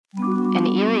An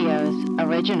Erios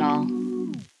original.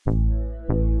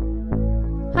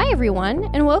 Hi everyone,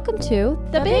 and welcome to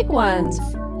The Big Ones.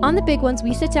 On The Big Ones,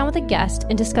 we sit down with a guest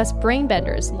and discuss brain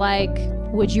benders like,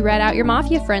 would you rat out your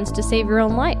mafia friends to save your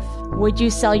own life? Would you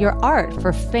sell your art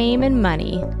for fame and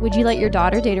money? Would you let your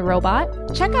daughter date a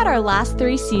robot? Check out our last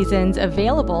 3 seasons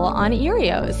available on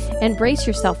Erios. And brace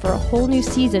yourself for a whole new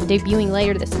season debuting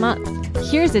later this month.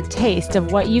 Here's a taste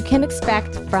of what you can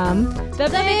expect from The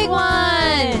Big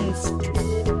Ones!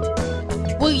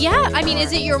 Well, yeah. I mean,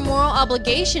 is it your moral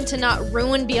obligation to not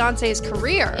ruin Beyonce's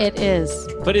career? It is.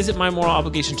 But is it my moral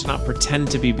obligation to not pretend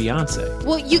to be Beyonce?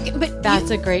 Well, That's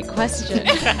a great question.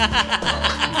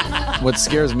 What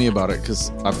scares me about it, because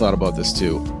I've thought about this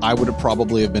too, I would have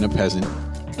probably have been a peasant.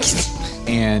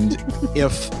 And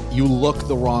if you look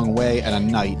the wrong way at a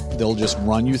knight, they'll just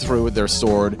run you through with their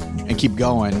sword and keep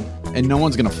going, and no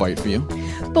one's going to fight for you.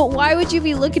 But why would you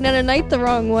be looking at a knight the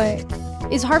wrong way?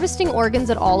 Is harvesting organs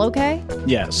at all okay?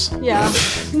 Yes. Yeah.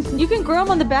 You can grow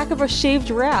them on the back of a shaved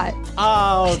rat.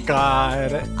 Oh,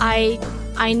 God.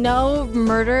 I know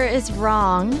murder is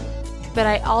wrong, but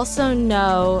I also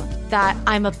know that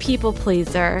I'm a people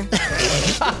pleaser.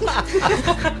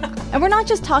 And we're not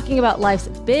just talking about life's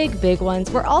big ones.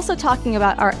 We're also talking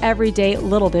about our everyday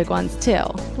little big ones, too.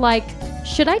 Like,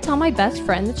 should I tell my best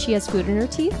friend that she has food in her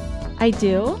teeth? I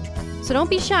do. So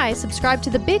don't be shy. Subscribe to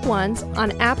The Big Ones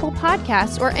on Apple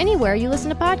Podcasts or anywhere you listen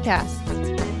to podcasts.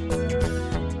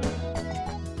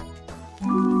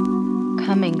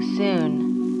 Coming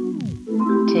soon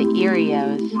to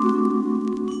Erios.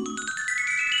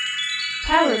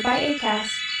 Powered by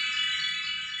Acast.